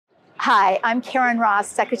Hi, I'm Karen Ross,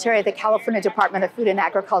 Secretary of the California Department of Food and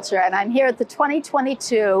Agriculture, and I'm here at the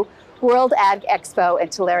 2022 World Ag Expo in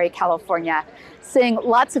Tulare, California, seeing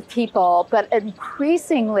lots of people, but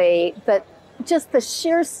increasingly just the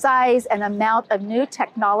sheer size and amount of new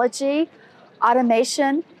technology,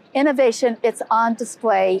 automation, innovation, it's on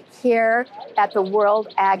display here at the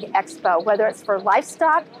World Ag Expo, whether it's for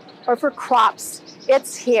livestock or for crops,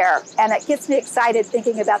 it's here. And it gets me excited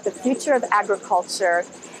thinking about the future of agriculture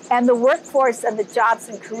and the workforce and the jobs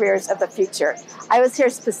and careers of the future. I was here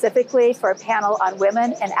specifically for a panel on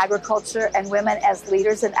women in agriculture and women as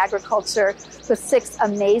leaders in agriculture with 6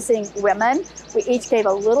 amazing women. We each gave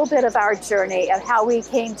a little bit of our journey and how we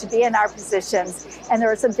came to be in our positions, and there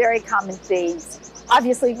were some very common themes.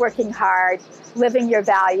 Obviously working hard, living your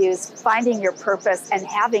values, finding your purpose, and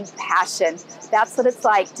having passion. That's what it's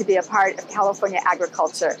like to be a part of California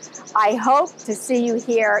agriculture. I hope to see you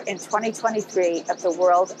here in 2023 at the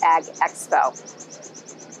World Ag Expo.